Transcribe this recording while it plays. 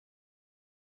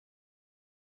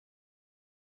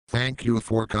Thank you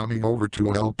for coming over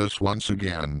to help us once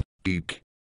again, DiC.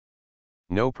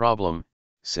 No problem,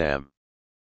 Sam.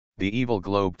 The evil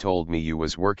globe told me you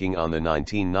was working on the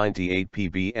 1998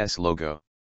 PBS logo.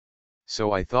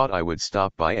 So I thought I would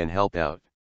stop by and help out.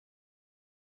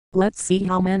 Let's see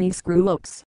how many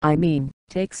screw-ups,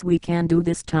 takes we can do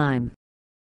this time.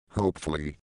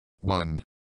 Hopefully. 1.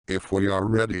 If we are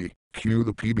ready, cue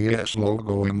the PBS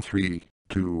logo in 3,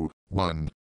 2,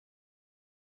 1.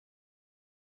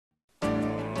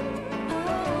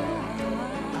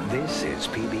 This is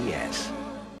PBS.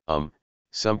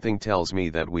 Something tells me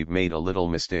that we've made a little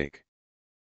mistake.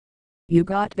 You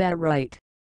got that right.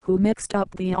 Who mixed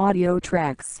up the audio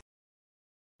tracks?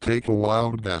 Take a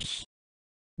wild guess.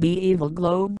 The evil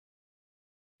globe?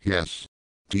 Yes.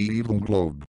 The evil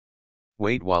globe.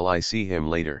 Wait while I see him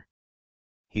later.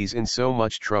 He's in so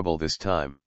much trouble this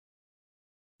time.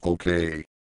 Okay.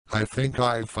 I think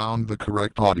I found the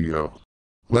correct audio.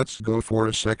 Let's go for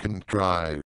a second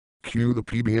try. Cue the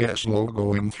PBS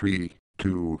logo in 3,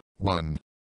 2, 1.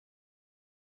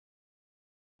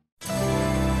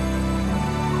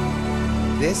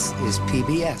 This is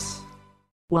PBS.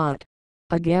 What?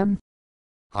 Again?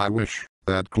 I wish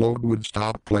that globe would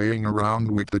stop playing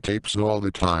around with the tapes all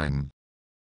the time.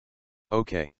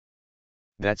 Okay.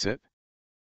 That's it?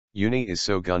 Uni is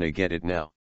so gonna get it now.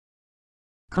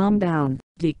 Calm down,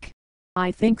 DiC.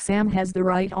 I think Sam has the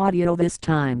right audio this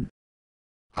time.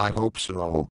 I hope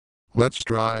so. Let's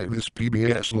try this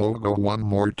PBS logo one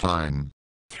more time.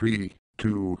 3,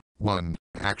 2, 1,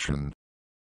 action.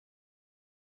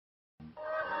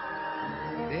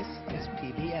 This is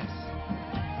PBS.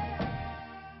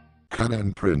 Cut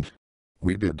and print.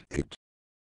 We did it.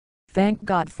 Thank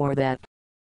God for that.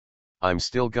 I'm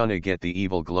still gonna get the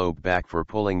evil globe back for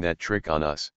pulling that trick on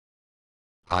us.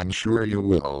 I'm sure you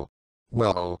will.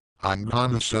 Well, I'm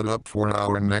gonna set up for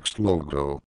our next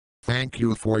logo. Thank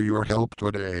you for your help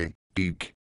today,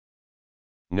 DiC.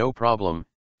 No problem,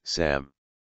 Sam.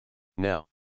 Now,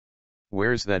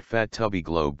 where's that fat tubby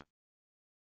globe?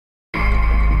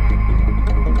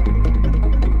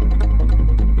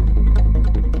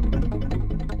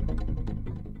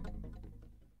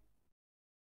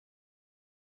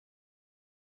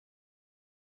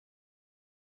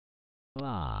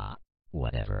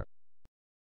 Whatever.